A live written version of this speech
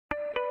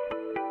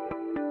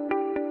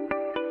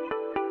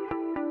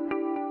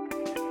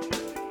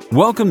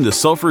Welcome to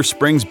Sulphur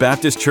Springs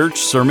Baptist Church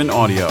Sermon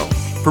Audio.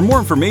 For more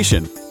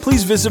information,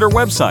 please visit our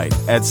website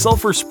at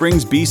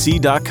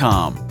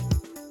sulphurspringsbc.com.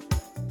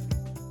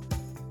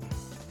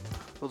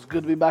 It was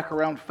good to be back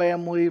around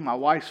family, my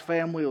wife's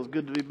family. It was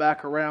good to be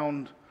back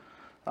around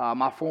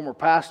my former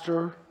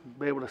pastor,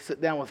 be able to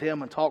sit down with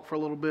him and talk for a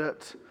little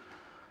bit.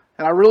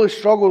 And I really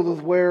struggled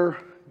with where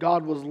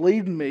God was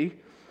leading me.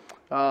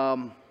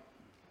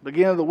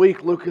 Beginning of the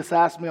week, Lucas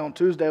asked me on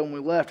Tuesday when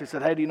we left, he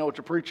said, "Hey, do you know what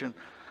you're preaching?"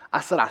 I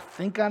said, "I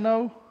think I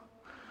know,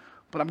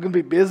 but I'm going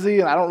to be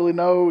busy and I don't really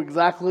know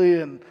exactly."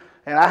 And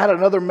I had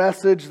another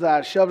message that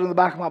I shoved in the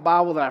back of my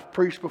Bible that I've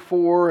preached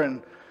before.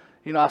 And,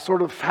 I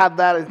sort of had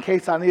that in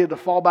case I needed to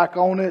fall back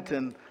on it.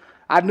 And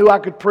I knew I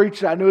could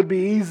preach it. I knew it'd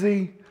be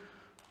easy.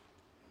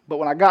 But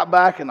when I got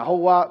back and the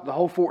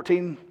whole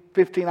 14,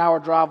 15-hour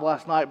drive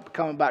last night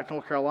coming back to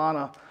North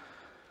Carolina,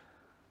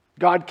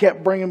 God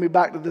kept bringing me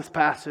back to this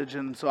passage.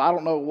 And so I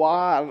don't know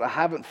why. I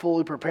haven't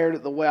fully prepared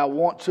it the way I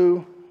want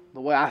to, the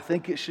way I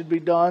think it should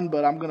be done,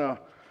 but I'm going to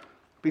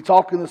be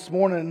talking this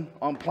morning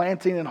on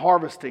planting and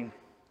harvesting.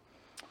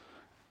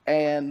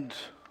 And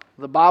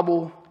the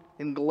Bible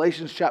in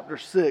Galatians chapter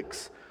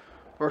 6,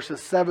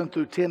 verses 7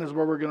 through 10 is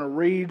where we're going to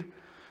read.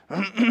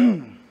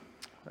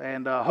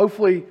 And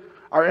hopefully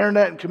our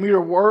internet and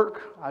computer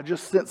work. I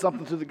just sent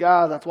something to the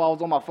guy. That's why I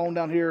was on my phone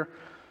down here.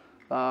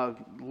 The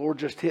Lord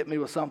just hit me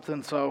with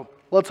something, so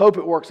let's hope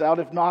it works out.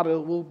 If not,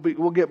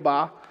 we'll get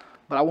by.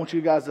 But I want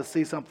you guys to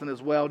see something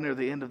as well near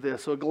the end of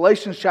this. So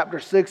Galatians chapter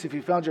 6, if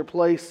you found your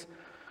place,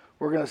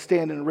 we're going to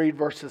stand and read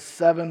verses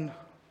 7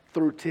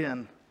 through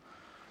 10.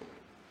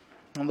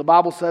 And the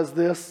Bible says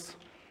this,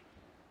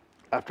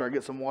 after I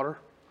get some water.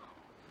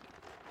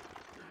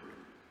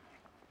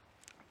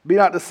 "Be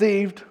not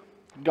deceived,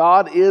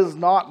 God is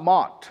not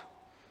mocked.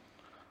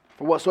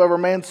 For whatsoever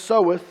man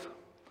soweth,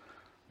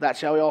 that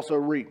shall he also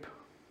reap.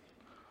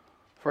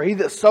 For he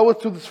that soweth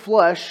to the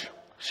flesh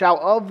shall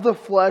of the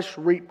flesh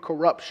reap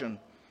corruption.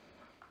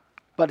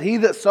 But he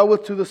that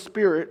soweth to the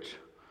Spirit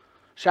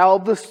shall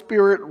of the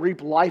Spirit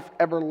reap life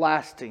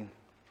everlasting.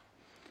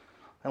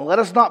 And let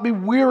us not be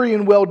weary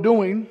in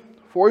well-doing,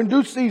 for in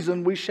due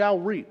season we shall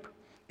reap,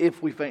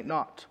 if we faint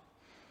not.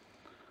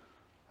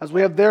 As we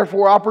have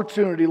therefore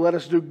opportunity, let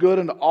us do good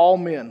unto all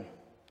men,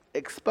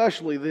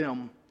 especially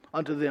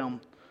unto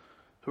them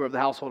who are of the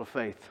household of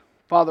faith."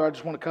 Father, I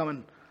just want to come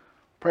and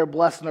pray a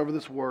blessing over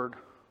this word.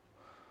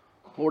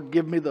 Lord,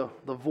 give me the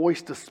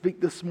voice to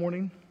speak this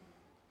morning.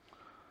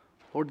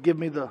 Lord, give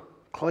me the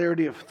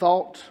clarity of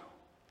thought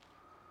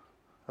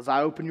as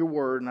I open your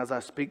word and as I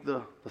speak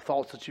the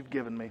thoughts that you've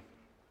given me.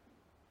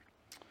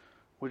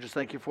 We just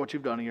thank you for what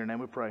you've done. In your name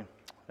we pray.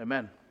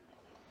 Amen.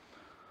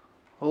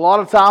 A lot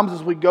of times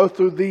as we go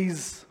through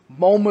these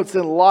moments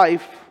in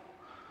life,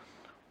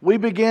 we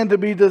begin to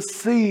be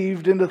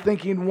deceived into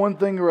thinking one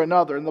thing or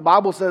another. And the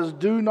Bible says,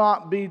 "Do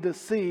not be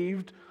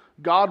deceived.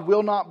 God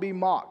will not be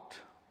mocked."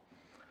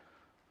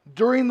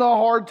 During the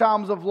hard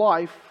times of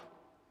life,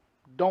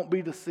 don't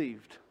be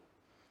deceived.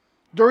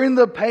 During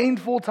the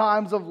painful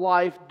times of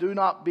life, do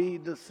not be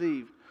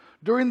deceived.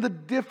 During the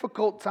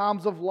difficult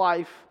times of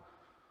life,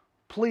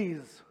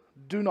 please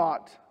do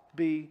not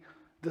be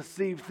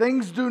deceived.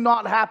 Things do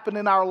not happen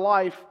in our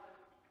life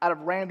out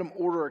of random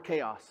order or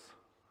chaos.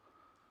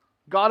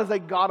 God is a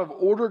God of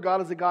order.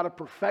 God is a God of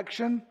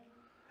perfection.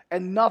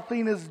 And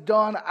nothing is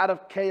done out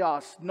of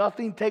chaos.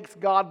 Nothing takes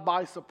God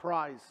by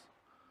surprise.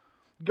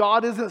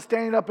 God isn't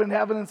standing up in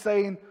heaven and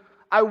saying,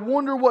 "I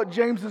wonder what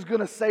James is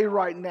going to say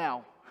right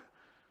now.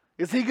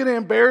 Is he going to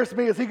embarrass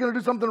me? Is he going to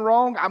do something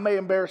wrong? I may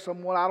embarrass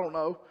someone. I don't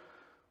know."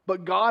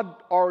 But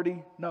God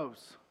already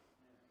knows.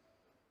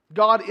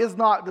 God is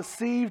not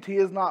deceived. He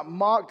is not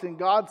mocked. And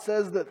God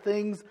says that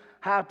things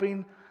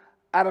happen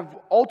out of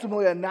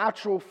ultimately a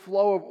natural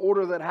flow of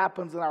order that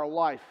happens in our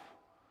life.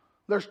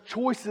 There's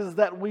choices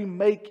that we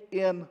make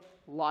in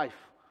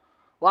life.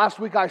 Last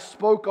week I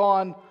spoke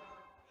on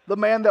the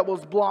man that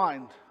was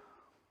blind.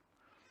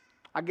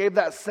 I gave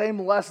that same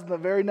lesson the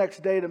very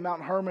next day to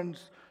Mount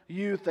Hermon's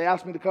youth. They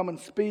asked me to come and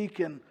speak,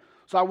 and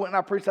so I went and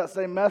I preached that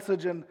same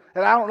message. And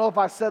I don't know if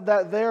I said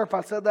that there, if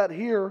I said that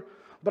here,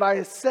 but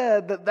I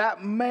said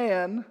that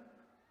man,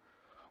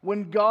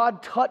 when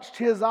God touched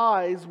his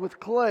eyes with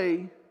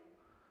clay,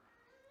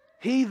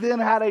 he then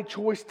had a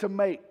choice to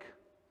make.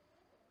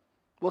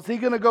 Was he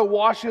going to go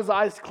wash his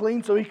eyes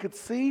clean so he could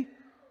see?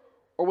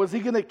 Or was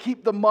he going to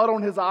keep the mud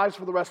on his eyes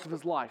for the rest of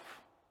his life?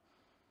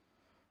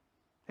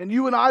 And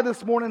you and I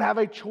this morning have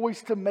a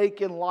choice to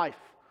make in life.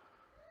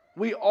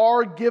 We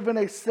are given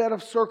a set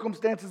of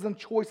circumstances and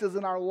choices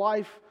in our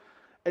life.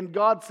 And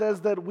God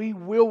says that we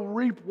will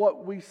reap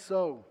what we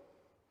sow.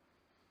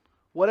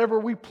 Whatever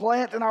we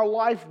plant in our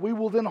life, we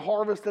will then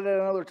harvest it at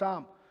another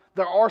time.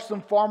 There are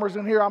some farmers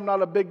in here. I'm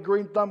not a big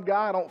green thumb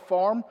guy. I don't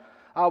farm.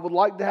 I would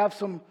like to have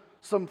some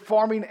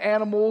farming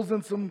animals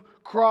and some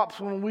crops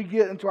when we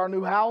get into our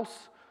new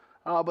house.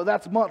 But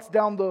that's months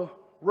down the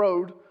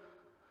road.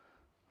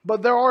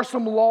 But there are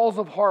some laws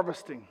of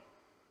harvesting.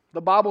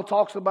 The Bible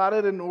talks about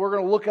it, and we're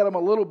going to look at them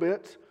a little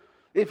bit.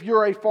 If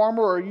you're a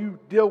farmer or you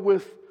deal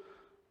with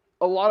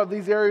a lot of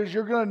these areas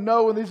you're going to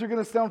know, and these are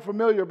going to sound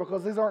familiar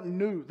because these aren't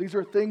new. These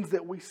are things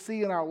that we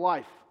see in our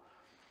life.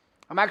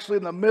 I'm actually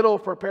in the middle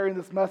of preparing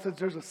this message.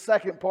 There's a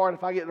second part.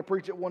 If I get to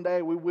preach it one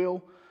day, we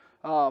will.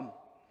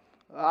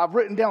 I've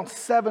written down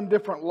 7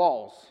 different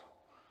laws,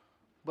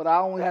 but I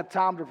only had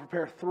time to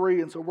prepare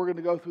 3, and so we're going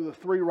to go through the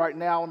 3 right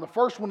now. And the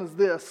first one is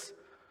this: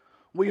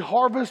 we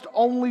harvest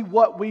only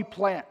what we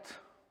plant.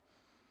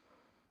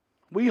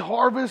 We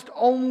harvest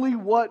only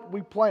what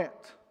we plant.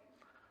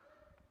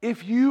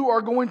 If you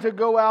are going to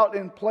go out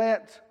and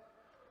plant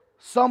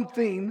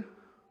something,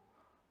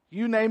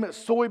 you name it,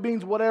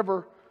 soybeans,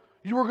 whatever,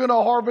 you are going to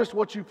harvest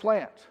what you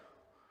plant.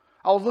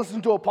 I was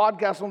listening to a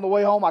podcast on the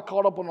way home. I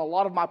caught up on a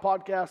lot of my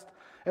podcasts,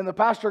 and the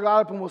pastor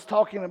got up and was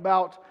talking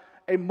about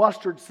a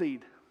mustard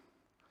seed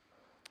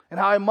and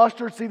how a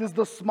mustard seed is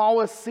the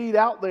smallest seed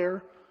out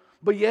there,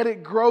 but yet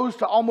it grows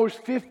to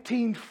almost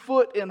 15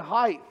 foot in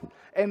height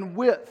and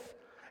width.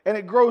 And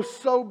it grows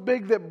so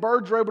big that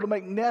birds are able to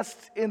make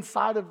nests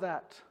inside of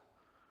that.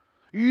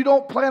 You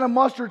don't plant a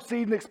mustard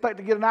seed and expect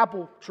to get an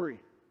apple tree.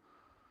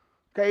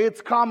 Okay,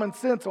 it's common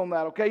sense on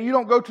that, okay? You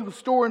don't go to the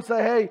store and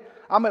say, hey,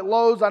 I'm at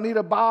Lowe's, I need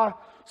to buy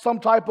some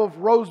type of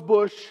rose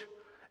bush.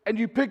 And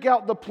you pick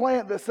out the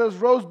plant that says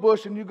rose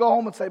bush and you go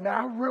home and say, man,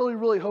 I really,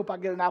 really hope I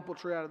get an apple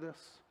tree out of this.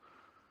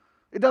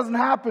 It doesn't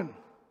happen.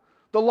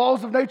 The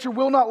laws of nature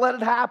will not let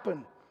it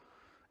happen.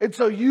 And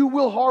so you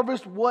will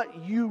harvest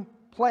what you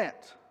plant.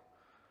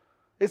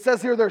 It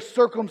says here there's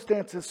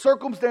circumstances.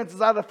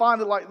 Circumstances, I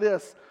define it like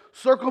this.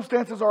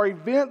 Circumstances are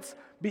events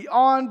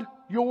beyond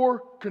your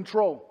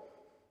control.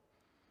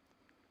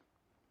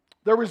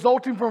 They're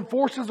resulting from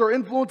forces or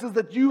influences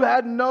that you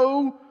had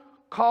no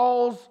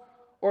cause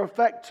or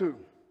effect to.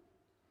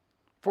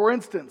 For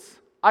instance,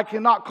 I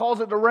cannot cause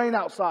it to rain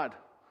outside.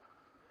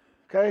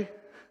 Okay?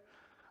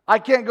 I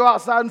can't go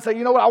outside and say,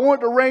 you know what, I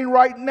want it to rain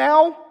right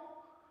now.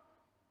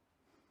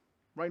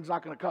 Rain's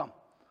not going to come.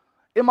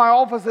 In my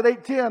office at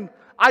 810,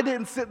 I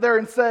didn't sit there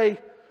and say,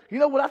 you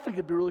know what, I think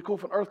it'd be really cool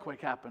if an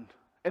earthquake happened.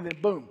 And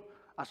then boom,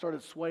 I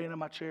started swaying in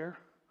my chair.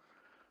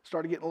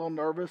 Started getting a little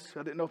nervous.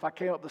 I didn't know if I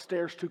came up the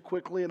stairs too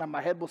quickly and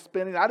my head was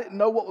spinning. I didn't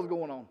know what was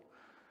going on.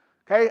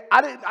 Okay,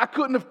 I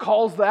couldn't have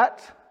caused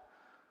that.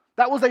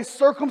 That was a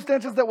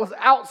circumstance that was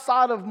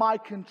outside of my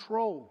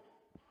control.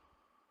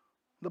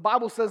 The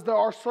Bible says there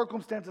are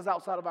circumstances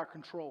outside of our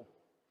control.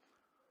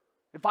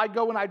 If I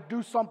go and I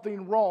do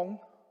something wrong,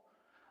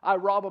 I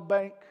rob a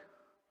bank,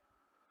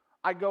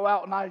 I go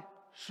out and I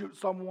shoot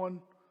someone,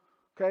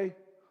 okay?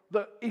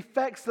 The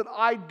effects that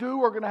I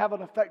do are going to have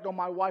an effect on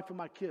my wife and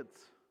my kids.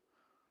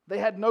 They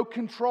had no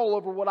control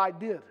over what I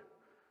did.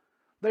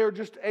 They are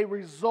just a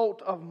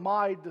result of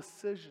my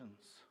decisions.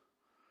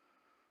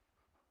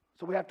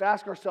 So we have to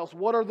ask ourselves,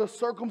 what are the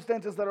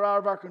circumstances that are out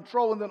of our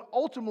control? And then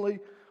ultimately,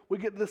 we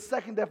get the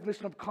second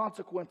definition of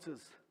consequences.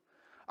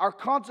 Our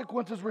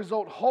consequences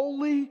result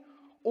wholly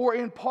or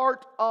in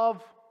part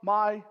of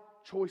my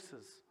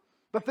choices.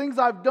 The things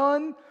I've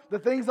done, the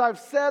things I've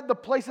said, the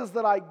places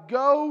that I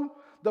go,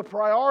 the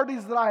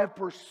priorities that I have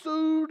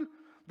pursued,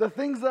 the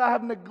things that I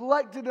have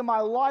neglected in my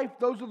life,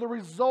 those are the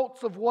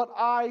results of what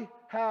I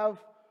have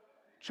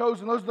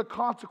chosen. Those are the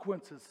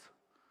consequences.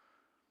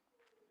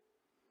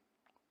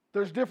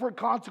 There's different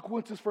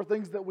consequences for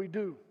things that we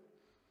do.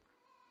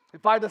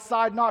 If I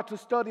decide not to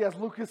study, as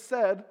Lucas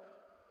said,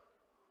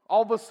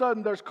 all of a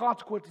sudden there's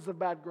consequences of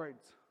bad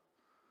grades.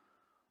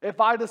 If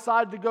I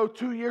decide to go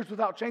 2 years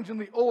without changing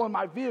the oil in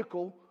my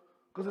vehicle,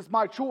 because it's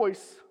my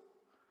choice,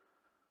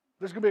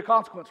 there's going to be a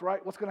consequence,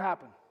 right? What's going to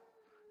happen?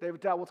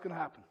 David Tal, what's going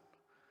to happen?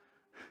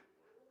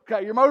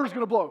 Okay, your motor's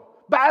going to blow.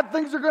 Bad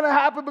things are going to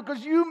happen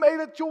because you made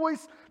a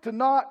choice to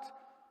not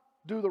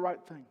do the right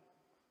thing.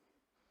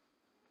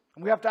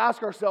 And we have to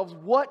ask ourselves,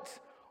 what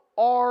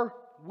are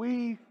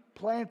we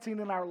planting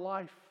in our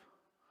life?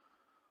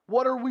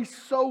 What are we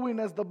sowing,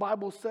 as the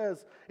Bible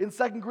says? In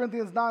 2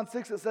 Corinthians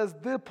 9:6, it says,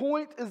 the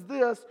point is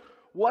this: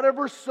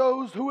 whoever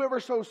sows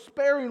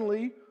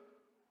sparingly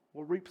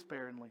will reap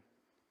sparingly.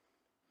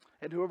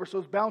 And whoever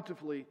sows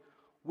bountifully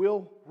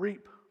will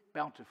reap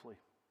bountifully.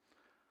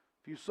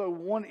 If you sow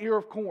 1 ear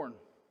of corn,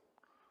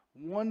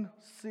 1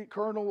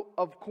 kernel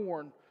of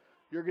corn,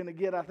 you're going to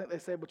get, I think they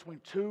say, between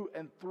 2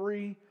 and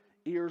 3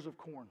 ears of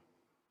corn.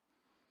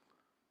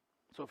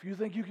 So if you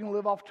think you can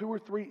live off 2 or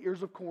 3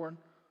 ears of corn,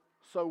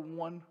 sow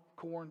 1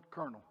 corn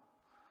kernel.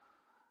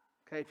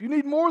 Okay, if you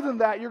need more than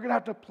that, you're going to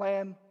have to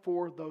plan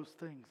for those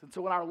things. And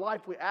so in our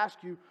life, we ask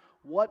you,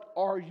 what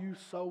are you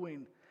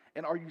sowing?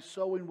 And are you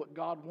sowing what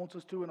God wants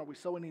us to? And are we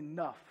sowing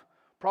enough?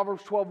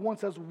 Proverbs 12:1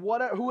 says,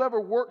 whoever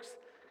works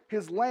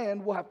his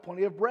land will have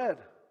plenty of bread,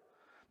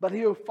 but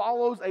he who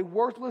follows a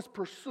worthless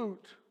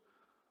pursuit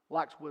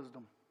lacks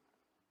wisdom.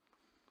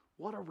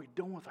 What are we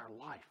doing with our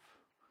life?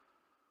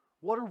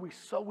 What are we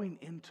sowing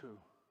into?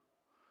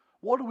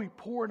 What do we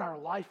pour in our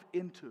life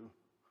into?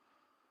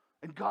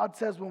 And God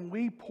says when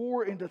we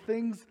pour into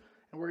things,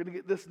 and we're going to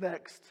get this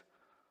next,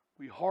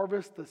 we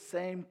harvest the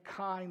same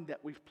kind that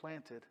we've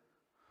planted.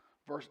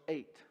 Verse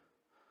 8.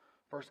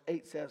 Verse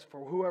 8 says,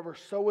 for whoever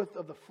soweth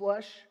of the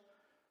flesh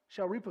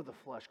shall reap of the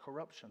flesh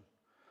corruption.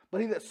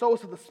 But he that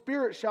soweth to the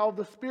Spirit shall of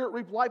the Spirit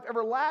reap life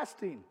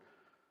everlasting.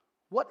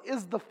 What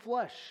is the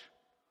flesh?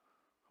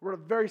 I wrote a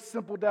very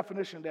simple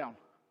definition down.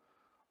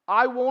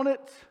 I want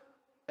it,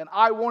 and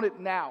I want it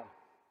now.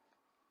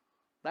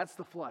 That's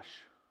the flesh.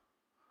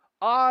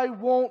 I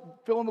want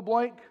fill in the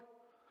blank,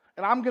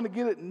 and I'm going to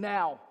get it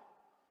now.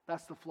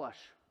 That's the flesh.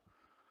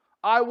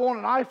 I want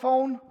an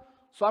iPhone,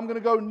 so I'm going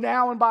to go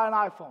now and buy an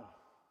iPhone.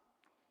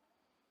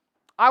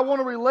 I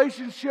want a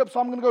relationship, so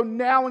I'm going to go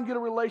now and get a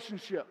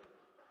relationship.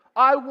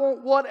 I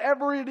want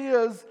whatever it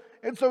is,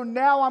 and so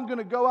now I'm going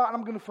to go out and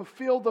I'm going to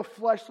fulfill the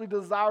fleshly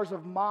desires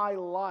of my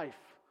life.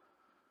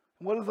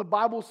 And what does the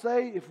Bible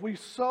say? If we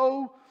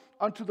sow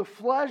unto the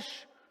flesh,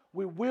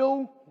 we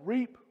will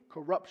reap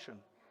corruption.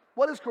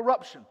 What is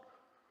corruption?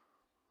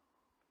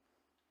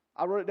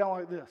 I wrote it down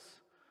like this.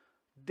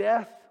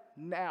 Death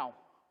now.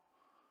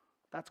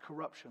 That's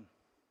corruption.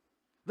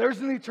 There's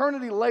an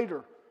eternity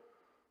later.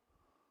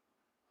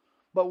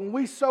 But when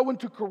we sow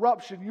into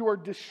corruption, you are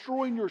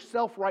destroying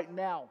yourself right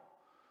now.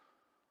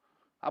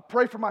 I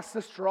pray for my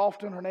sister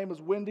often. Her name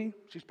is Wendy.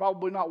 She's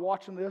probably not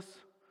watching this.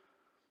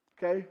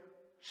 Okay?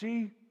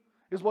 She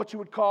is what you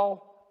would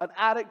call an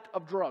addict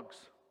of drugs.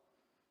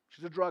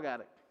 She's a drug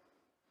addict.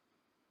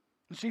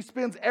 And she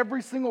spends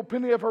every single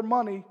penny of her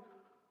money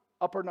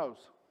up her nose.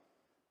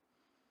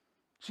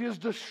 She is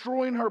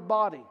destroying her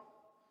body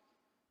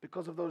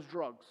because of those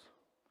drugs.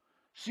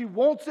 She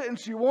wants it and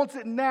she wants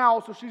it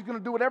now, so she's going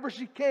to do whatever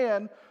she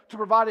can to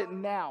provide it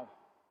now.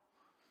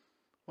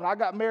 When I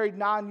got married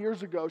 9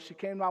 years ago, she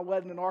came to my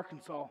wedding in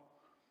Arkansas.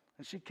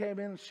 And she came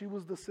in and she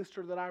was the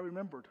sister that I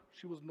remembered.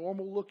 She was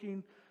normal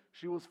looking.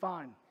 She was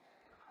fine.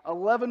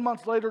 11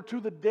 months later to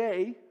the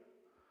day,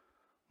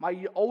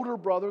 my older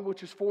brother,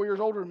 which is 4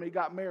 years older than me,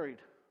 got married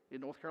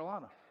in North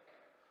Carolina.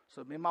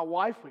 So me and my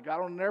wife, we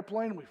got on an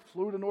airplane. We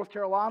flew to North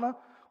Carolina.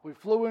 We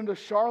flew into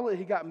Charlotte.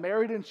 He got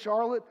married in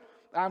Charlotte.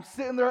 I'm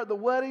sitting there at the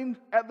wedding,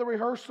 at the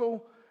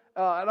rehearsal.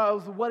 And it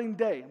was the wedding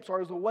day. It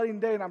was the wedding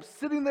day. And I'm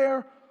sitting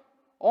there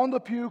on the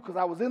pew because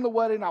I was in the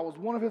wedding. I was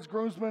one of his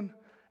groomsmen.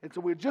 And so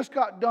we just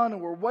got done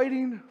and we're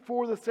waiting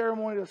for the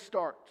ceremony to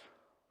start.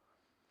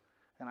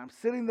 And I'm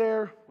sitting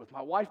there with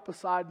my wife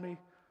beside me.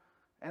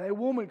 And a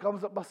woman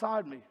comes up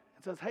beside me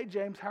and says, "Hey,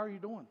 James, how are you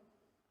doing?"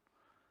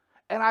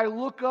 And I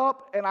look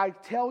up and I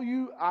tell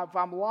you, if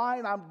I'm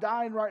lying, I'm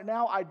dying right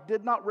now. I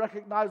did not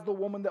recognize the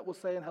woman that was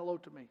saying hello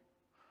to me.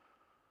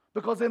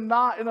 Because in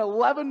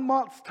 11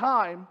 months'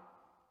 time,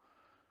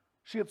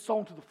 she had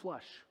sown to the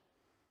flesh.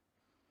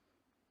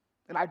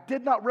 And I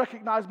did not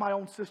recognize my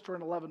own sister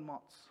in 11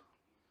 months.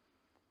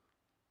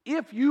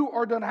 If you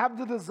are going to have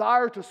the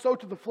desire to sow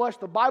to the flesh,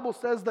 the Bible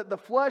says that the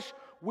flesh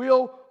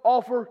will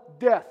offer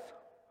death.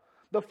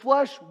 The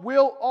flesh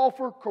will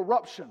offer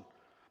corruption.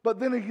 But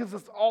then he gives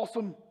us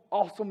awesome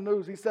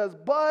news. He says,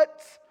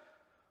 but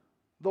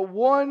the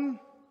one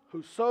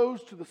who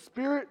sows to the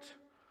Spirit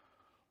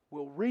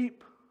will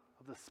reap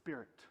of the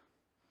Spirit.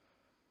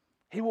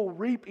 He will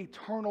reap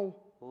eternal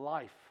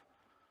life.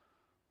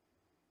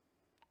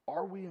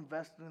 Are we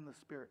invested in the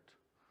Spirit?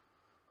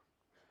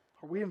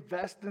 Are we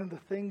invested in the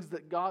things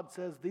that God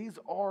says these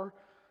are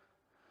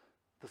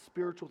the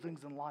spiritual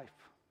things in life?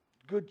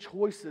 Good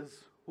choices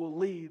will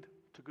lead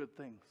to good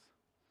things.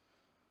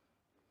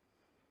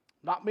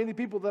 Not many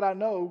people that I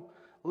know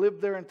live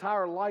their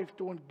entire life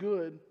doing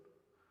good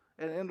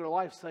and end their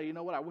life say, you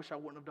know what, I wish I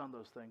wouldn't have done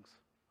those things.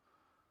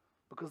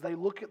 Because they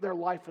look at their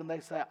life and they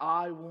say,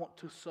 I want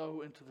to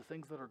sow into the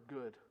things that are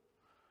good.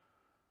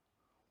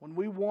 When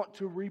we want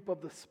to reap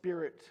of the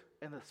Spirit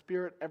and the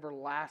Spirit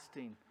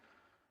everlasting,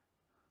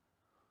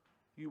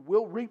 you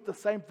will reap the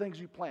same things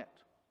you plant.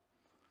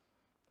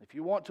 If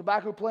you want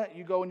tobacco plant,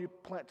 you go and you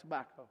plant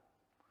tobacco.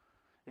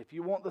 If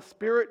you want the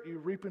Spirit, you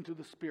reap into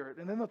the Spirit.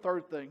 And then the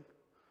third thing,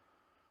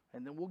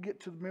 and then we'll get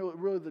to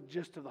really the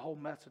gist of the whole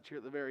message here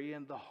at the very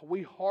end.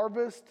 We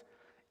harvest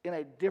in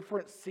a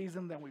different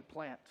season than we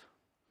plant.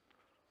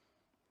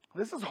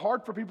 This is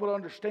hard for people to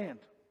understand.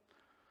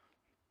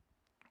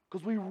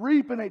 Because we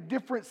reap in a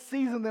different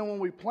season than when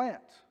we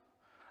plant.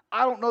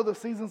 I don't know the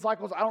season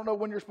cycles. I don't know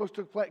when you're supposed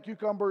to plant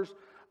cucumbers.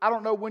 I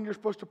don't know when you're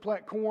supposed to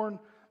plant corn.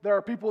 There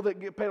are people that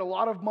get paid a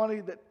lot of money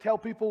that tell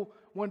people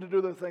when to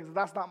do those things. And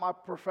that's not my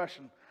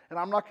profession. And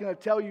I'm not going to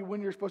tell you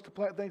when you're supposed to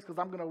plant things because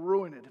I'm going to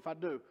ruin it if I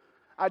do.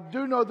 I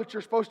do know that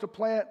you're supposed to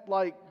plant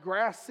like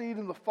grass seed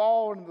in the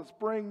fall and in the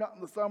spring, not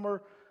in the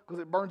summer, because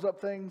it burns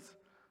up things.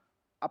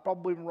 I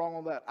probably been wrong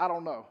on that. I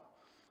don't know.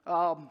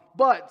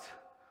 But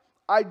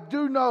I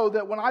do know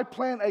that when I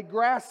plant a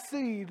grass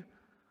seed,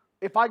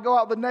 if I go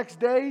out the next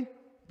day,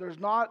 there's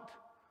not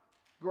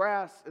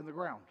grass in the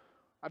ground.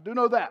 I do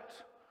know that.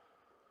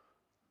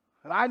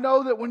 And I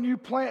know that when you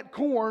plant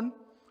corn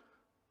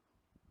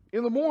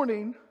in the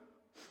morning,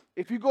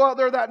 if you go out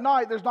there that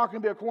night, there's not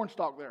going to be a corn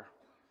stalk there.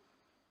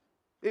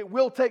 It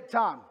will take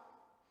time.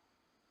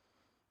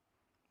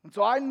 And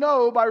so I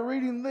know by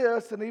reading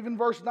this, and even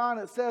verse 9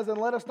 it says, and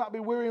let us not be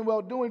weary in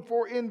well doing,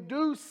 for in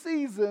due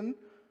season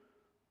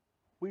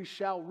we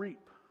shall reap.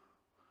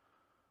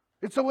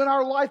 And so in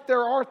our life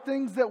there are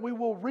things that we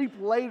will reap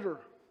later,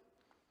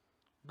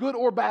 good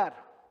or bad.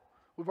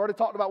 We've already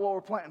talked about what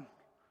we're planting.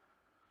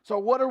 So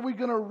what are we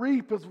going to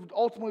reap is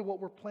ultimately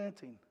what we're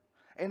planting.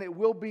 And it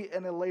will be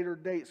in a later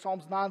date.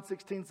 Psalms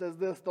 9:16 says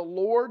this, the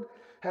Lord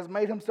has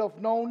made himself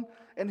known,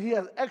 and he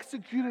has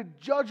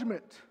executed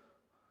judgment.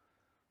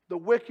 The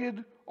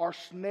wicked are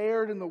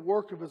snared in the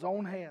work of his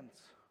own hands.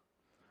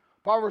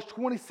 Proverbs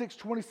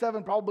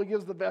 26:27 probably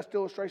gives the best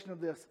illustration of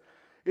this.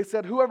 It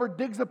said, whoever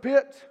digs a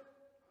pit,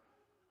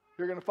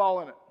 you're going to fall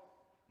in it.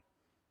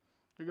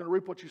 You're going to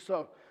reap what you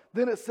sow.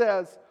 Then it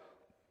says,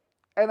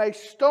 and a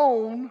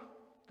stone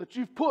that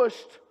you've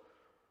pushed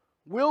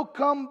will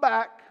come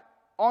back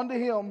onto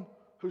him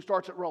who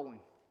starts it rolling.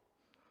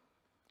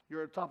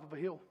 You're at the top of a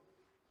hill.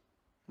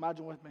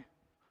 Imagine with me.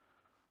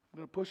 I'm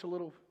going to push a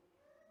little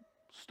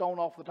stone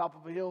off the top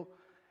of a hill.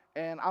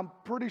 And I'm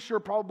pretty sure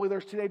probably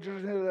there's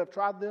teenagers in here that have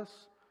tried this.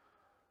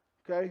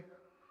 Okay?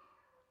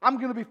 I'm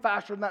going to be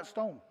faster than that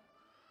stone.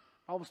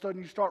 All of a sudden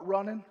you start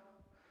running.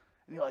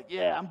 And you're like,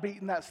 yeah, I'm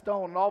beating that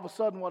stone. And all of a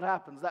sudden what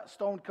happens? That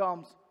stone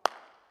comes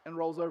and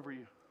rolls over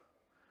you.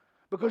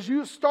 Because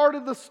you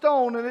started the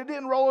stone and it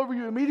didn't roll over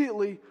you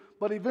immediately,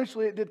 but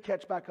eventually it did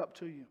catch back up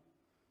to you.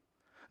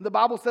 And the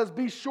Bible says,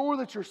 be sure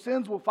that your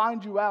sins will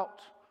find you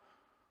out.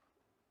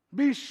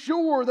 Be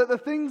sure that the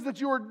things that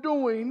you are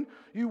doing,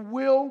 you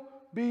will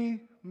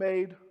be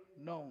made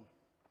known.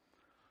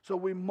 So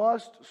we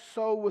must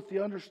sow with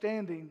the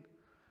understanding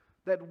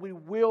that we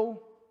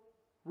will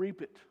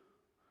reap it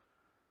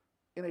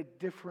in a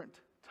different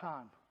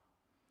time.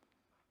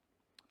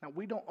 Now,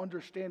 we don't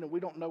understand and we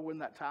don't know when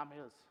that time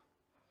is.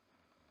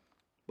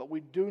 But we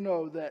do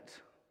know that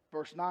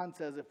verse 9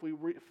 says, if we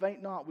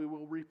faint not, we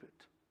will reap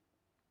it.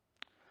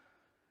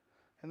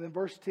 And then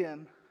verse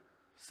 10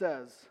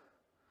 says,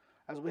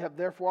 as we have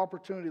therefore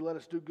opportunity, let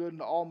us do good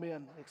unto all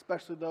men,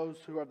 especially those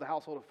who are of the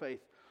household of faith.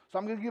 So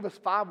I'm going to give us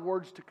 5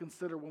 words to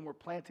consider when we're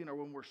planting or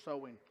when we're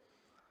sowing.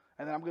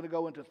 And then I'm going to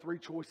go into 3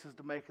 choices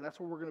to make, and that's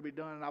where we're going to be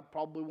done. And I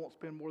probably won't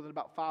spend more than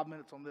about 5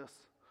 minutes on this.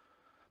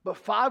 But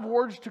 5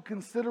 words to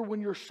consider when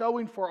you're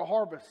sowing for a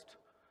harvest.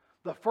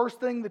 The first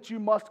thing that you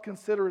must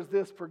consider is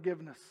this: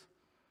 forgiveness.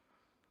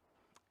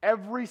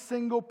 Every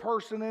single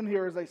person in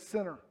here is a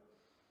sinner.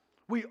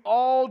 We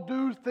all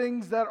do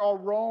things that are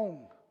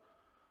wrong.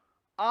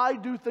 I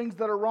do things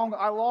that are wrong.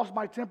 I lost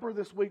my temper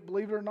this week,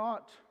 believe it or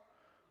not.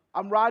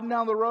 I'm riding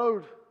down the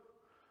road,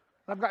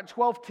 and I've got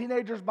 12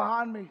 teenagers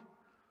behind me.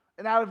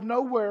 And out of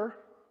nowhere,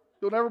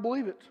 you'll never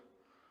believe it,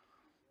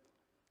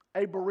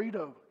 a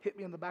burrito hit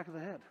me in the back of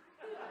the head.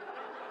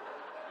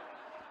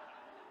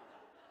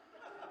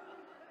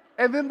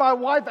 And then my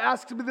wife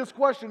asks me this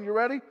question. You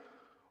ready?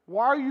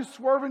 Why are you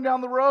swerving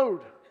down the road?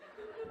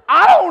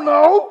 I don't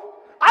know.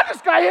 I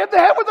just got hit in the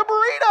head with a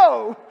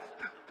burrito.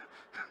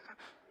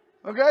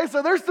 Okay,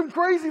 so there's some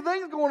crazy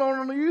things going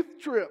on the youth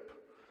trip.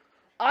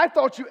 I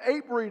thought you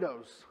ate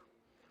burritos.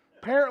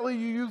 Apparently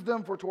you used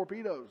them for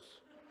torpedoes.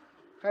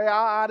 Okay,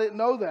 I didn't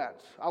know that.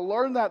 I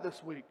learned that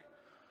this week.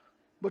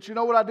 But you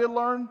know what I did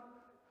learn?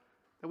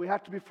 That we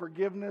have to be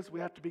forgiveness. We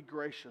have to be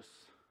gracious.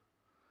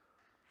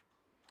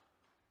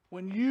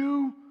 When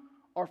you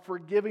are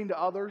forgiving to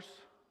others,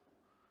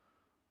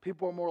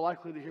 people are more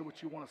likely to hear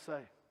what you want to say,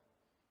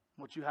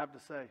 what you have to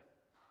say.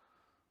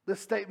 This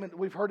statement,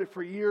 we've heard it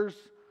for years.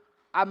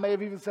 I may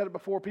have even said it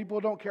before. People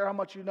don't care how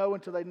much you know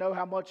until they know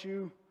how much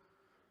you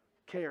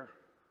care.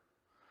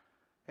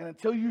 And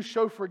until you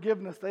show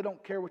forgiveness, they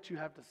don't care what you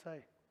have to say.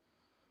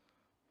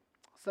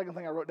 Second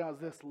thing I wrote down is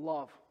this: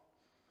 love.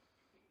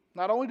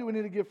 Not only do we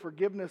need to give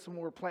forgiveness when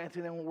we're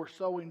planting and when we're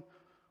sowing,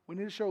 we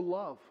need to show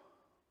love.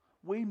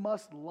 We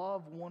must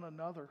love one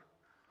another.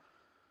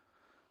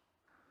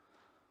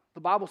 The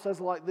Bible says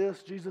it like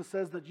this. Jesus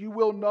says that you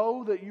will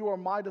know that you are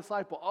my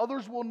disciple.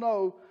 Others will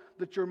know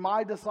that you're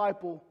my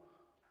disciple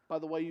by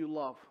the way you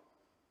love.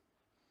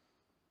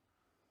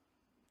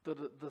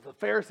 The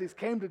Pharisees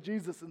came to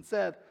Jesus and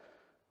said,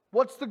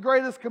 what's the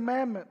greatest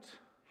commandment?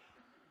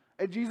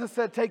 And Jesus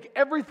said, take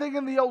everything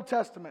in the Old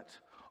Testament,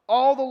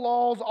 all the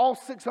laws, all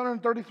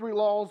 633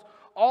 laws,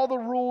 all the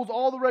rules,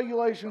 all the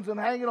regulations, and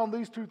hang it on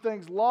these 2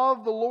 things.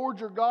 Love the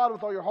Lord your God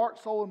with all your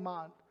heart, soul, and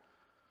mind.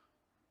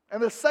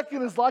 And the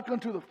second is like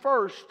unto the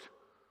first,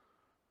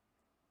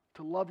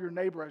 to love your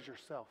neighbor as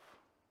yourself.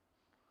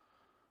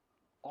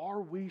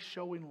 Are we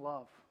showing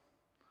love?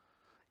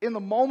 In the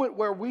moment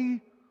where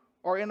we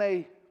are in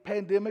a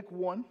pandemic,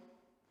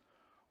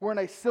 we're in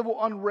a civil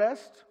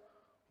unrest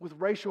with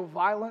racial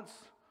violence,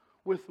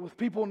 with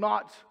people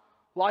not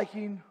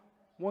liking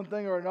one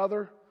thing or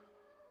another.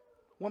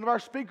 One of our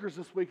speakers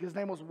this week, his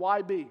name was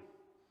YB.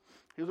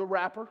 He was a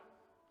rapper.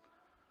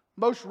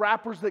 Most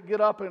rappers that get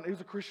up, and he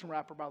was a Christian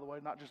rapper, by the way,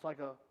 not just like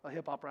a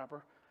hip-hop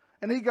rapper.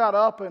 And he got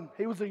up, and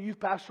he was a youth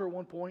pastor at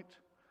one point.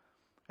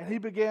 And he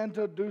began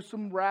to do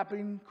some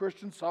rapping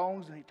Christian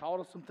songs, and he taught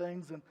us some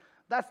things. And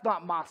that's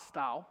not my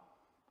style,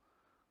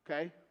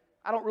 okay?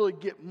 I don't really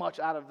get much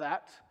out of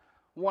that.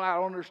 One, I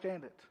don't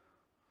understand it,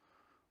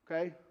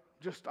 okay?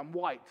 I'm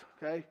white,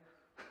 okay?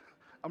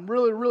 I'm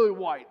really, really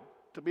white,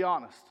 to be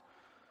honest.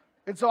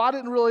 And so I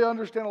didn't really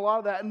understand a lot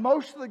of that. And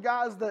most of the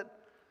guys that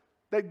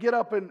that get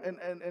up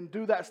and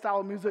do that style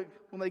of music,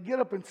 when they get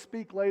up and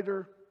speak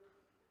later,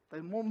 they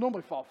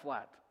normally fall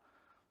flat.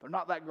 They're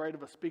not that great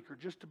of a speaker,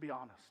 just to be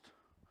honest.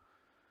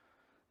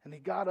 And he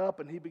got up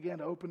and he began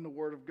to open the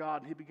Word of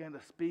God and he began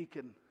to speak,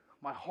 and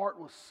my heart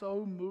was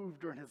so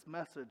moved during his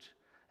message.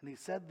 And he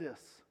said this.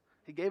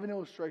 He gave an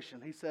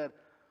illustration. He said,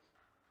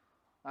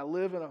 I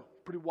live in a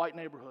pretty white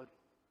neighborhood.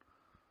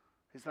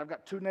 He said, I've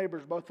got two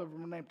neighbors, both of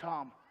them are named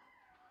Tom.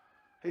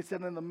 He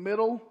said, in the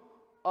middle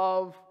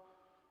of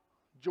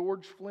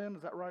George Flynn,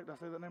 is that right? Did I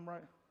say that name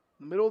right?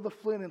 In the middle of the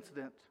Flynn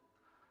incident,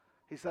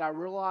 he said, I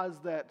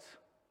realized that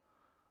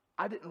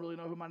I didn't really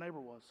know who my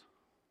neighbor was.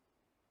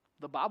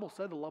 The Bible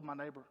said to love my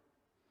neighbor.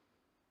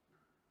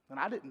 And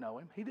I didn't know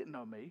him. He didn't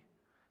know me.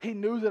 He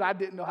knew that I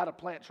didn't know how to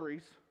plant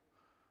trees.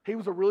 He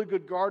was a really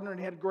good gardener and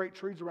he had great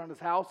trees around his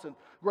house and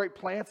great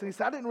plants. And he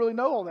said, I didn't really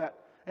know all that.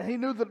 And he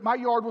knew that my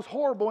yard was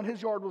horrible and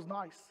his yard was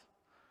nice.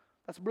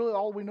 That's really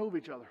all we knew of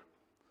each other.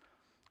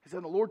 He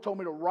said, the Lord told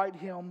me to write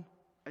him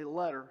a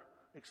letter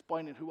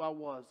explaining who I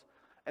was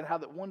and how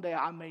that one day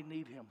I may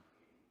need him.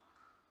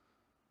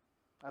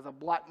 As a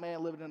black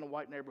man living in a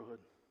white neighborhood.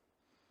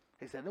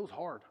 He said, it was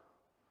hard.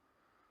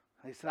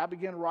 And he said, I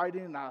began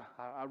writing and I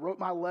wrote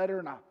my letter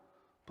and I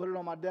put it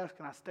on my desk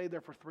and I stayed there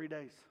for 3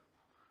 days.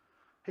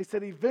 He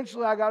said,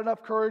 eventually I got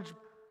enough courage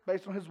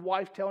based on his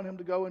wife telling him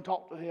to go and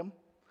talk to him.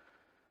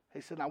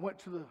 He said, I went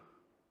to the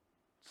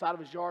side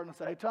of his yard and I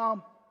said, hey,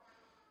 Tom,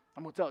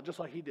 I'm going to tell it just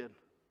like he did.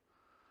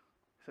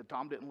 He said,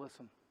 Tom didn't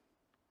listen.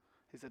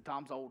 He said,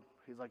 Tom's old.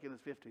 He's like in his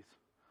 50s.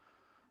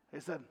 He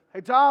said,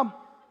 hey, Tom.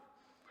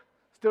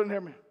 Still didn't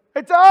hear me.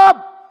 Hey,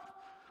 Tom!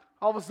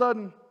 All of a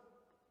sudden,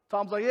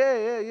 Tom's like,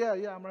 yeah,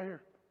 I'm right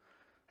here.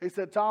 He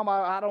said, Tom,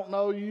 I don't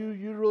know you.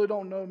 You really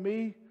don't know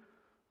me.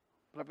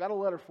 But I've got a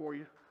letter for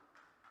you.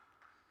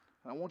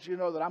 And I want you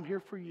to know that I'm here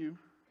for you.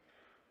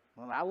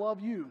 And I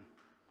love you.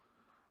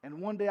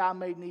 And one day I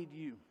may need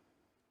you.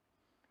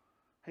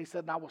 He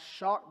said, and I was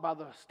shocked by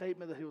the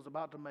statement that he was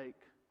about to make.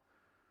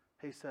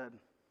 He said,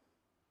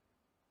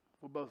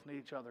 we both need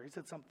each other. He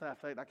said something to that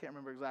effect. I can't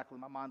remember exactly.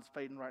 My mind's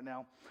fading right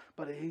now.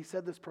 But he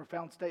said this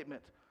profound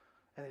statement.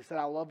 And he said,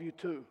 I love you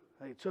too.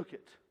 And he took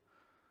it.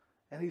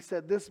 And he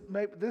said, this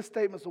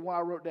statement's the one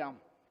I wrote down.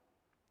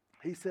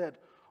 He said,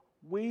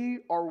 we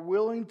are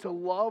willing to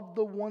love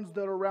the ones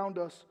that are around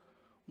us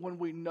when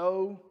we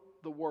know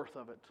the worth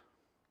of it.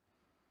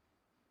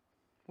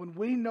 When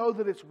we know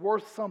that it's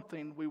worth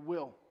something, we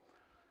will.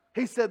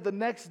 He said, the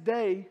next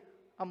day,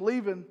 I'm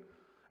leaving.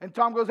 And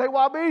Tom goes, hey,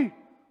 YB,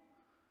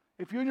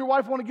 if you and your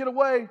wife want to get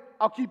away,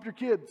 I'll keep your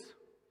kids.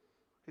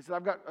 He said,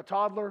 I've got a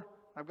toddler.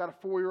 I've got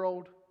a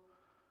 4-year-old.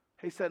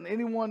 He said, and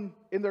anyone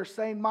in their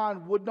sane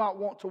mind would not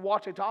want to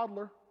watch a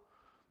toddler.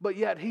 But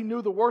yet he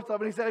knew the worth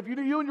of it. He said, if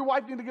you and your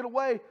wife need to get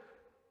away,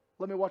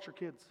 let me watch your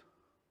kids.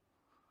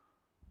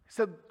 He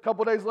said a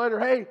couple of days later,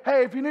 hey,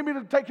 if you need me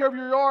to take care of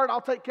your yard,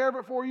 I'll take care of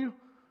it for you.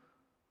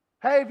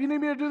 Hey, if you need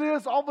me to do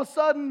this, all of a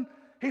sudden,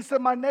 he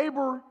said, my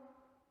neighbor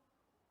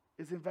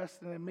is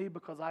investing in me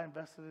because I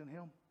invested in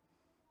him.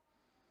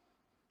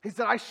 He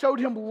said, I showed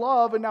him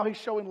love, and now he's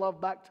showing love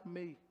back to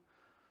me.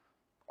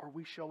 Are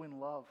we showing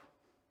love?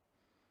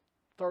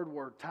 Third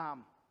word,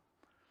 time.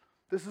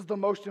 This is the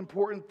most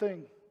important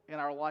thing in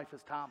our life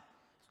is time.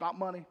 It's not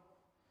money.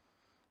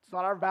 It's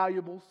not our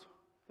valuables.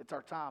 It's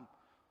our time.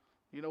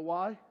 You know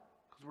why?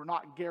 Because we're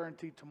not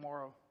guaranteed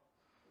tomorrow.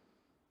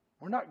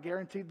 We're not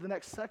guaranteed the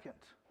next second.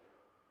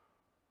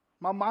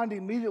 My mind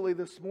immediately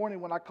this morning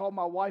when I called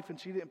my wife and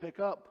she didn't pick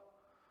up,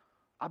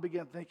 I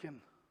began thinking,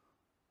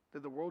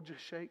 did the world just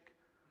shake?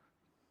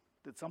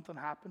 Did something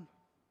happen?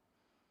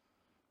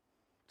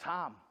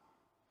 Time.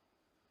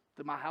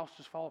 Did my house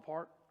just fall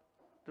apart?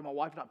 Did my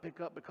wife not pick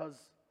up because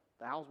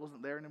the house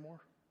wasn't there anymore?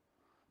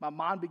 My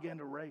mind began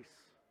to race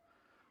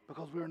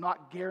because we are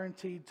not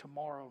guaranteed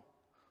tomorrow.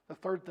 The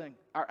third thing,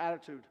 our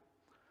attitude.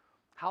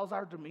 How's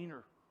our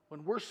demeanor?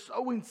 When we're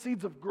sowing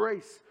seeds of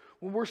grace,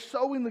 when we're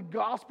sowing the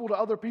gospel to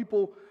other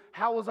people,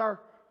 how is our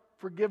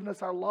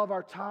forgiveness, our love,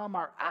 our time,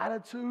 our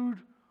attitude?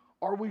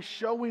 Are we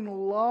showing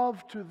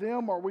love to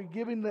them? Are we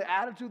giving the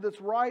attitude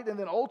that's right? And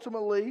then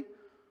ultimately,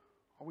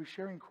 are we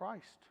sharing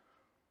Christ?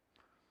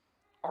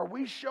 Are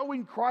we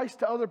showing Christ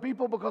to other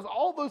people? Because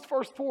all those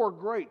first four are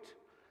great.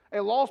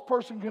 A lost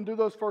person can do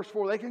those first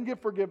four. They can give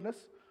forgiveness.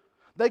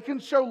 They can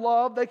show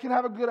love. They can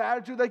have a good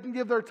attitude. They can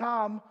give their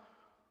time.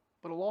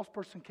 But a lost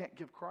person can't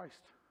give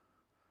Christ.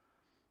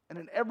 And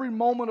in every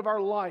moment of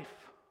our life,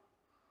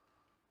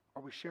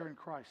 are we sharing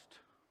Christ?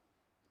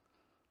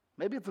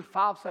 Maybe it's a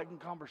 5-second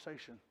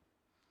conversation.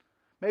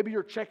 Maybe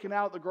you're checking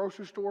out at the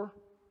grocery store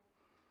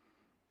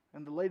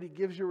and the lady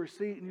gives you a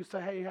receipt and you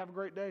say, hey, have a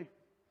great day.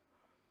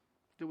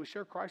 Did we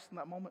share Christ in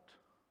that moment?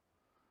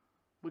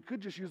 We could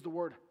just use the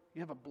word,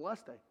 you have a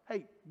blessed day.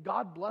 Hey,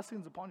 God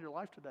blessings upon your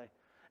life today.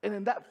 And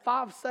in that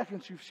 5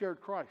 seconds, you've shared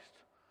Christ.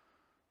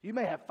 You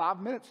may have 5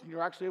 minutes and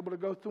you're actually able to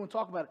go through and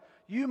talk about it.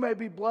 You may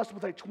be blessed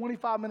with a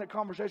 25-minute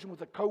conversation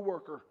with a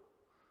coworker.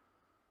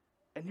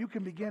 And you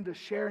can begin to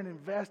share and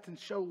invest and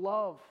show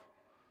love.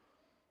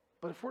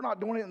 But if we're not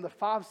doing it in the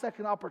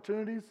 5-second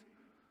opportunities,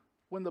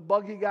 when the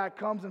buggy guy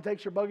comes and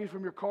takes your buggy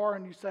from your car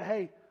and you say,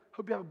 hey,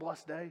 hope you have a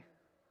blessed day.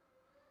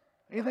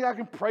 Anything I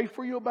can pray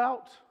for you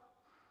about?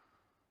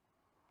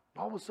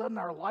 All of a sudden,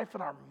 our life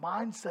and our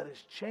mindset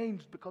has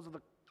changed because of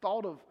the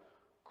thought of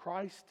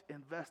Christ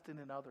investing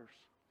in others.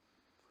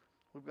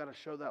 We've got to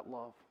show that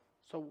love.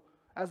 So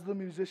as the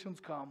musicians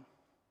come,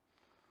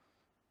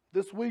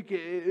 this week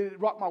it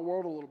rocked my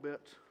world a little bit.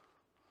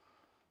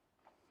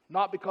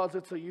 Not because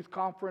it's a youth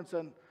conference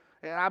and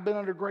I've been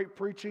under great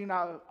preaching.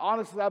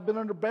 Honestly, I've been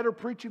under better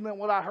preaching than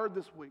what I heard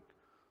this week,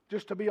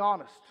 just to be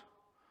honest.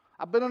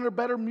 I've been under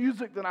better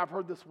music than I've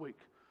heard this week.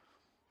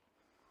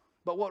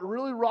 But what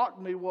really rocked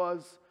me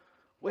was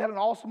we had an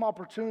awesome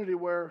opportunity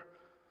where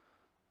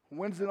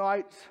Wednesday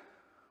nights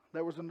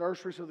there was a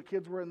nursery, so the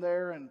kids were in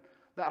there, and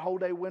that whole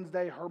day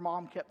Wednesday, her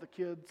mom kept the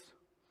kids.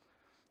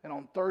 And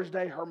on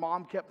Thursday, her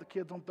mom kept the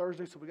kids on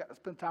Thursday, so we got to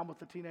spend time with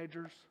the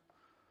teenagers.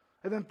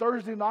 And then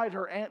Thursday night,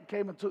 her aunt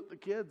came and took the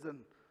kids, and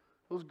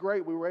it was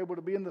great. We were able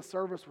to be in the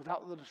service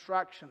without the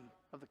distraction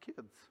of the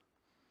kids.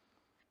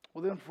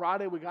 Well, then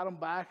Friday, we got them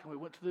back, and we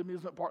went to the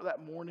amusement park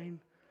that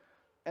morning.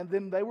 And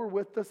then they were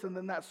with us, and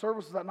then that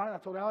service was that night. I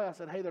told Allie, I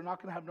said, hey, they're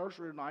not going to have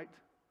nursery tonight.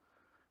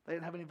 They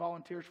didn't have any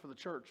volunteers for the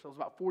church. There was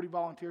about 40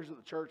 volunteers at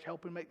the church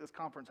helping make this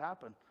conference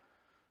happen.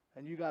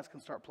 And you guys can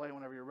start playing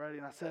whenever you're ready.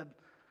 And I said,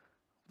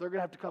 they're going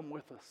to have to come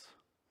with us.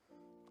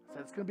 I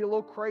said, it's going to be a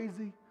little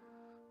crazy.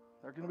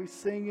 They're going to be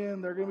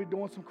singing. They're going to be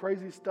doing some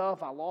crazy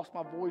stuff. I lost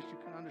my voice, you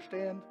can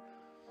understand.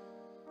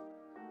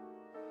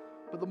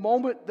 But the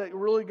moment that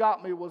really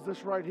got me was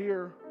this right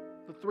here.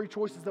 The three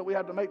choices that we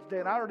had to make today,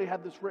 and I already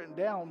had this written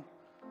down,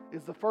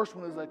 is the first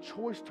one is a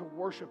choice to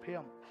worship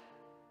Him.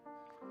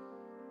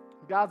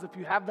 Guys, if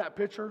you have that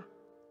picture,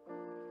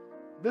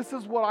 this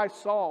is what I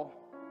saw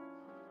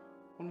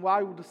when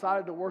I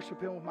decided to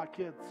worship Him with my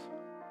kids.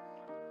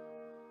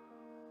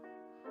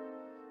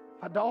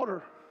 My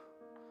daughter,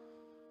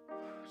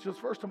 she was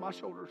first on my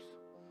shoulders,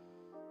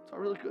 so I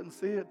really couldn't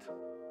see it.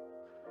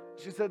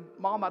 She said,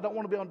 Mom, I don't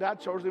want to be on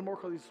Dad's shoulders anymore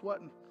because he's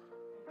sweating.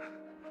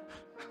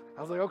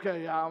 I was like,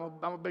 okay, yeah,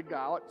 I'm a big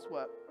guy. I like to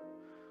sweat.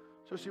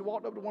 So she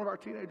walked up to one of our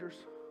teenagers.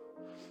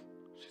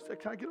 She said,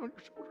 can I get on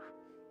your shoulder?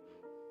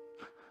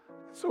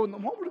 So in the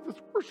moment of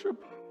this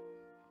worship,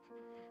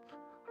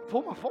 I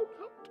pulled my phone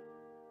out.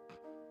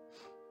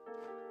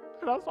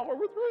 And I saw her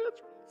with her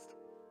hands raised.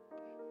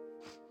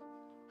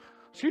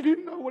 She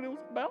didn't know what it was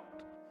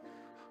about.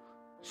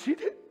 She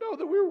didn't know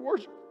that we were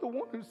worshiping the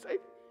one who saved me.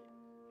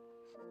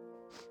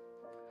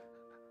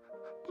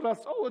 But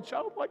I saw a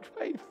childlike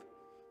faith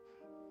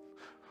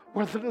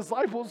where the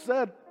disciples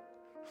said,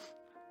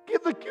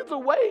 give the kids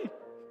away.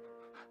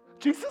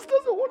 Jesus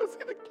doesn't want to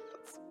see the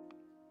kids.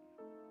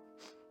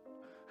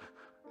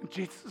 And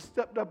Jesus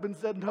stepped up and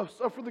said, no,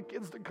 suffer the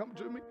kids to come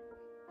to me.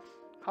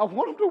 I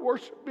want them to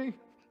worship me.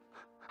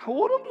 I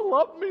want them to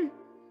love me.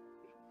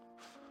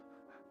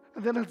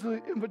 And then as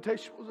the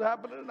invitation was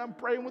happening and I'm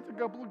praying with a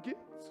couple of kids,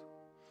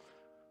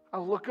 I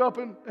look up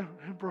and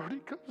Brody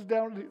comes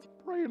down and he's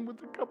praying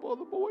with a couple of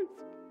the boys.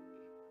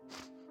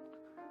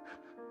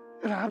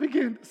 And I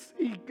began to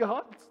see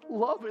God's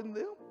love in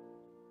them.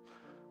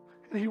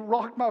 And He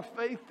rocked my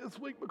faith this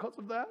week because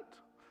of that.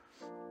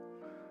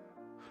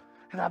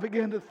 And I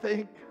began to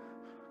think,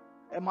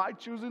 am I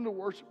choosing to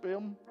worship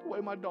Him the way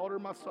my daughter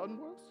and my son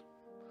was?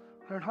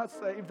 They're not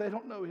saved. They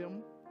don't know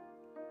Him.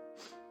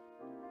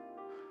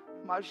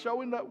 Am I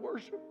showing that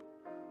worship?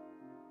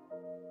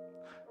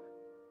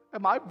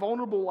 Am I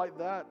vulnerable like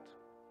that?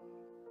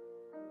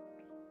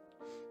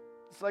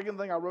 The second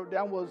thing I wrote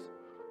down was,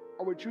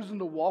 are we choosing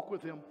to walk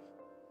with Him?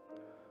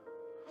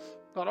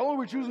 Not only are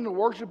we choosing to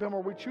worship Him,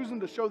 are we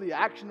choosing to show the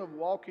action of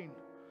walking?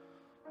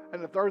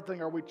 And the third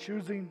thing, are we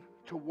choosing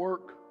to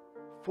work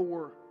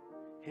for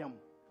Him?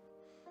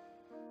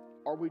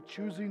 Are we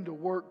choosing to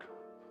work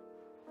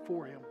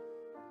for Him?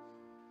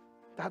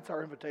 That's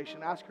our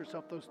invitation. Ask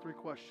yourself those three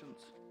questions.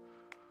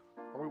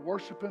 Are we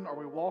worshiping, are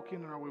we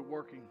walking, and are we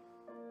working?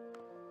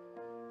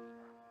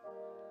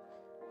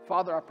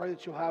 Father, I pray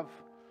that You'll have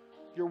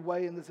Your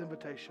way in this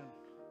invitation.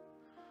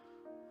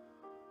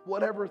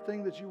 Whatever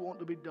thing that You want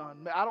to be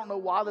done. I don't know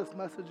why this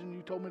message and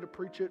You told me to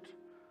preach it.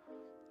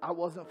 I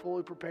wasn't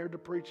fully prepared to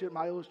preach it.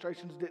 My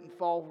illustrations didn't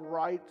fall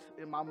right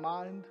in my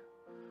mind.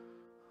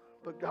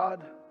 But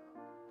God,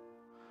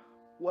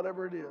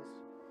 whatever it is,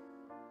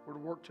 we're to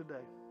work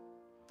today.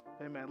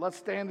 Amen. Let's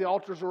stand. The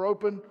altars are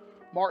open.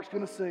 Mark's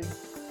going to sing.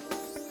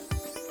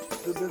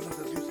 Do business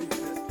as you see fit.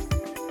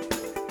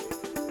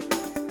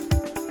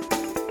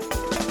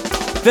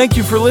 Thank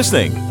you for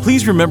listening.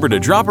 Please remember to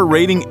drop a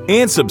rating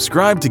and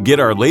subscribe to get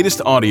our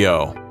latest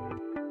audio.